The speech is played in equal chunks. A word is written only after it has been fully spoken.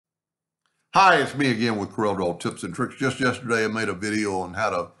Hi, it's me again with Corel Tips and Tricks. Just yesterday I made a video on how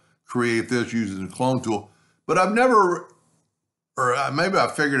to create this using the clone tool, but I've never, maybe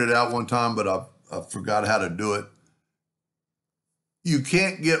I figured it out one time, but I forgot how to do it. You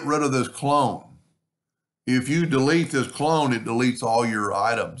can't get rid of this clone. If you delete this clone, it deletes all your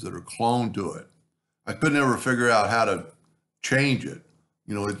items that are cloned to it. I could never figure out how to change it.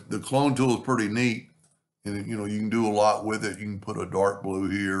 The clone tool is pretty neat, and you can do a lot with it. You can put a dark blue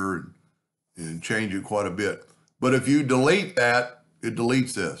here and change it quite a bit. But if you delete that, it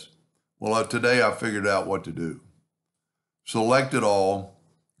deletes this. Well, today I figured out what to do. Select it all,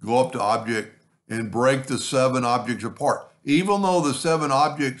 go up to Object, and break the 7 objects apart. Even though the 7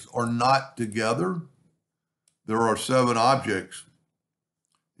 objects are not together, there are 7 objects.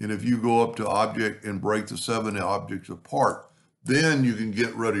 And if you go up to Object and break the 7 objects apart, then you can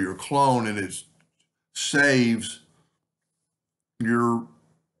get rid of your clone, and it saves your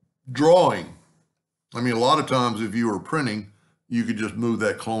drawing. I mean, a lot of times if you were printing, you could just move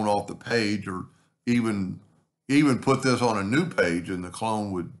that clone off the page, or even put this on a new page and the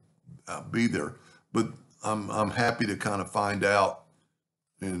clone would be there. But I'm happy to kind of find out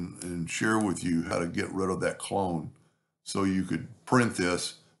and share with you how to get rid of that clone so you could print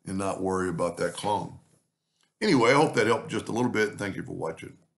this and not worry about that clone. Anyway, I hope that helped just a little bit. Thank you for watching.